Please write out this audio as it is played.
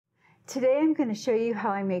Today I'm going to show you how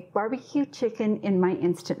I make barbecue chicken in my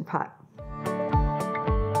Instant Pot.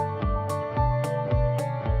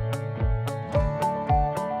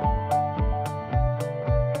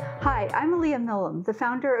 Hi, I'm Aaliyah Millam, the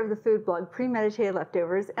founder of the food blog Premeditated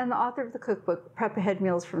Leftovers and the author of the cookbook Prep Ahead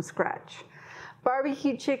Meals from Scratch.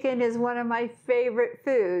 Barbecue chicken is one of my favorite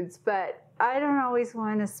foods, but I don't always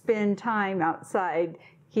want to spend time outside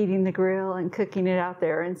heating the grill and cooking it out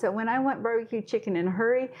there. And so when I want barbecue chicken in a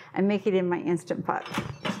hurry, I make it in my Instant Pot.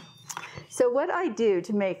 So what I do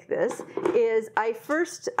to make this is I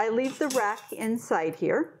leave the rack inside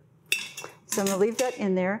here. So I'm gonna leave that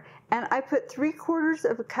in there. And I put 3/4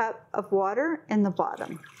 of a cup of water in the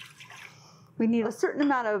bottom. We need a certain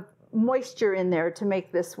amount of moisture in there to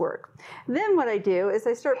make this work. Then what I do is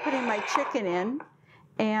I start putting my chicken in,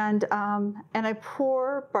 and I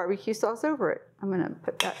pour barbecue sauce over it. I'm gonna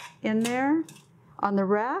put that in there on the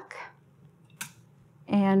rack.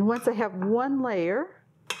 And once I have one layer,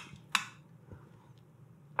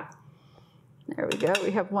 there we go, we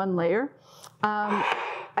have one layer.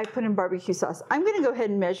 I put in barbecue sauce. I'm gonna go ahead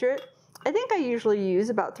and measure it. I think I usually use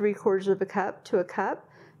about 3/4 of a cup to a cup.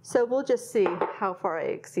 So we'll just see how far I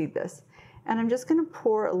exceed this. And I'm just gonna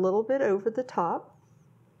pour a little bit over the top.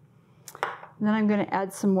 And then I'm gonna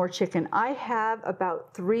add some more chicken. I have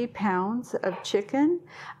about 3 pounds of chicken,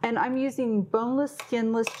 and I'm using boneless,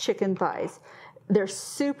 skinless chicken thighs. They're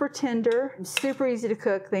super tender, super easy to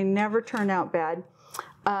cook. They never turn out bad.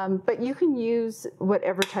 But you can use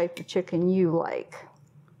whatever type of chicken you like.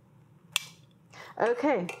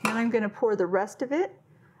 Okay, then I'm gonna pour the rest of it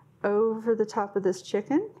over the top of this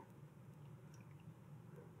chicken.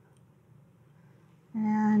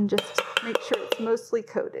 And just make sure it's mostly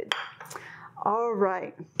coated. All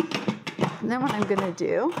right, and then what I'm gonna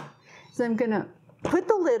do is I'm gonna put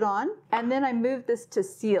the lid on, and then I move this to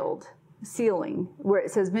sealing, where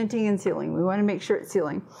it says venting and sealing. We wanna make sure it's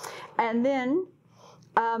sealing. And then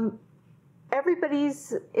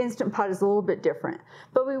everybody's Instant Pot is a little bit different,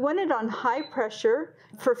 but we want it on high pressure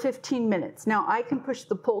for 15 minutes. Now I can push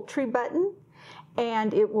the poultry button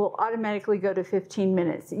and it will automatically go to 15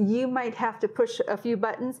 minutes. You might have to push a few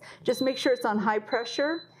buttons. Just make sure it's on high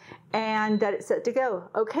pressure and that it's set to go.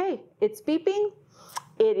 Okay, it's beeping.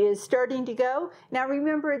 It is starting to go. Now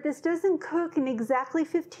remember, this doesn't cook in exactly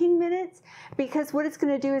 15 minutes because what it's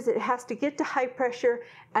gonna do is it has to get to high pressure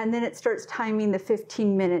and then it starts timing the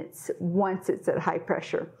 15 minutes once it's at high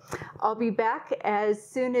pressure. I'll be back as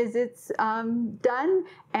soon as it's done,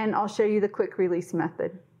 and I'll show you the quick release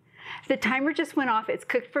method. The timer just went off. It's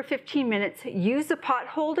cooked for 15 minutes. Use a pot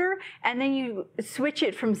holder and then you switch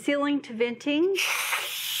it from sealing to venting.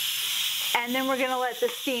 And then we're gonna let the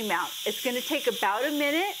steam out. It's gonna take about a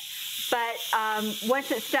minute, but once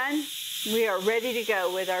it's done, we are ready to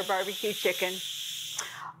go with our barbecue chicken.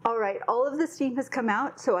 All right, all of the steam has come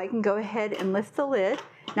out, so I can go ahead and lift the lid.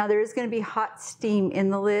 Now there is gonna be hot steam in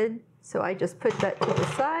the lid, so I just put that to the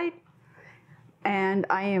side. And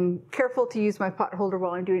I am careful to use my pot holder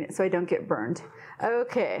while I'm doing it so I don't get burned.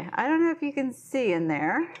 Okay, I don't know if you can see in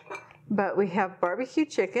there, but we have barbecue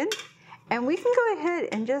chicken, and we can go ahead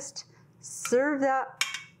and just serve that,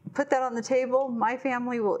 put that on the table. My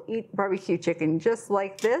family will eat barbecue chicken just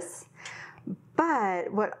like this.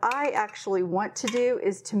 But what I actually want to do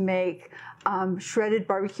is to make shredded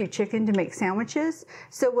barbecue chicken to make sandwiches.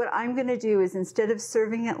 So what I'm gonna do is, instead of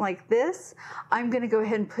serving it like this, I'm gonna go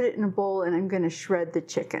ahead and put it in a bowl and I'm gonna shred the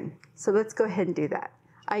chicken. So let's go ahead and do that.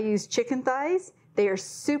 I use chicken thighs. They are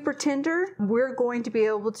super tender. We're going to be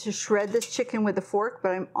able to shred this chicken with a fork,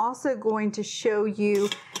 but I'm also going to show you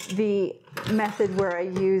the method where I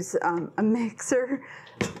use a mixer,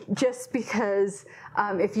 just because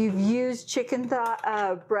if you've used chicken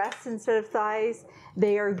breasts instead of thighs,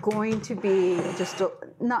 they are going to be just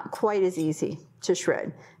not quite as easy to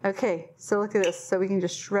shred. Okay, so look at this. So we can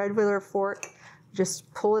just shred with our fork,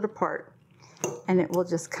 just pull it apart, and it will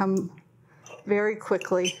just come very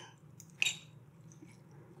quickly.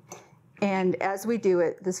 And as we do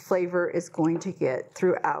it, this flavor is going to get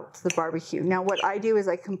throughout the barbecue. Now what I do is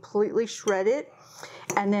I completely shred it,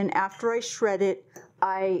 and then after I shred it,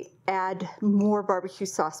 I add more barbecue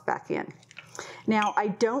sauce back in. Now I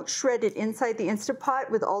don't shred it inside the Instant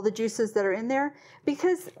Pot with all the juices that are in there,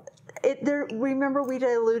 because remember we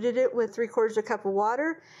diluted it with 3/4 a cup of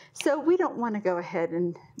water, so we don't want to go ahead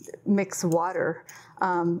and mix water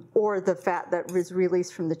or the fat that was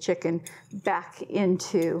released from the chicken back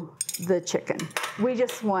into the chicken. We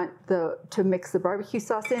just want to mix the barbecue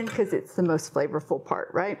sauce in because it's the most flavorful part,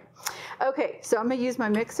 right? Okay, so I'm gonna use my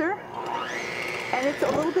mixer, and it's a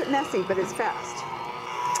little bit messy, but it's fast.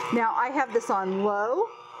 Now I have this on low,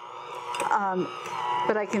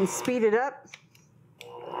 but I can speed it up.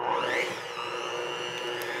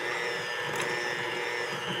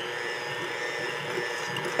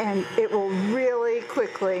 And it will really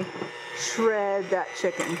quickly shred that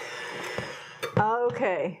chicken.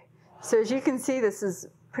 Okay, so as you can see, this is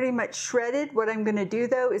pretty much shredded. What I'm gonna do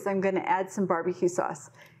though is I'm gonna add some barbecue sauce.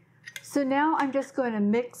 So now I'm just going to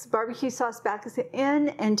mix barbecue sauce back in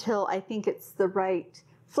until I think it's the right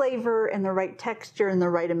flavor and the right texture and the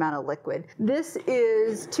right amount of liquid. This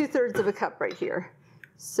is 2/3 of a cup right here.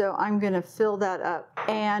 So I'm gonna fill that up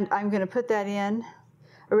and I'm gonna put that in.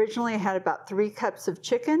 Originally I had about 3 cups of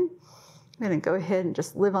chicken. I'm gonna go ahead and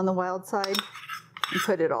just live on the wild side and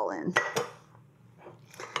put it all in.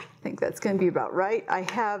 I think that's gonna be about right. I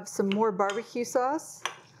have some more barbecue sauce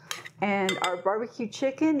and our barbecue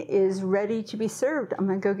chicken is ready to be served. I'm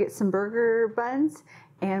gonna go get some burger buns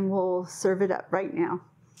and we'll serve it up right now.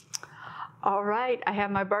 All right, I have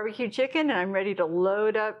my barbecue chicken and I'm ready to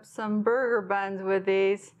load up some burger buns with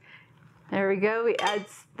these. There we go, we add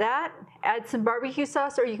that, add some barbecue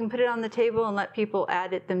sauce, or you can put it on the table and let people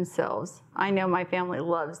add it themselves. I know my family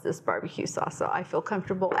loves this barbecue sauce, so I feel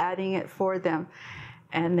comfortable adding it for them.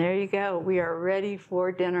 And there you go, we are ready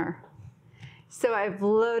for dinner. So I've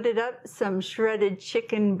loaded up some shredded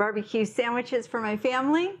chicken barbecue sandwiches for my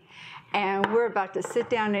family, and we're about to sit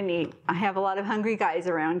down and eat. I have a lot of hungry guys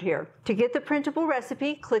around here. To get the printable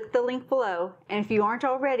recipe, click the link below, and if you aren't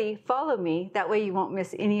already, follow me. That way you won't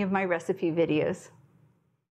miss any of my recipe videos.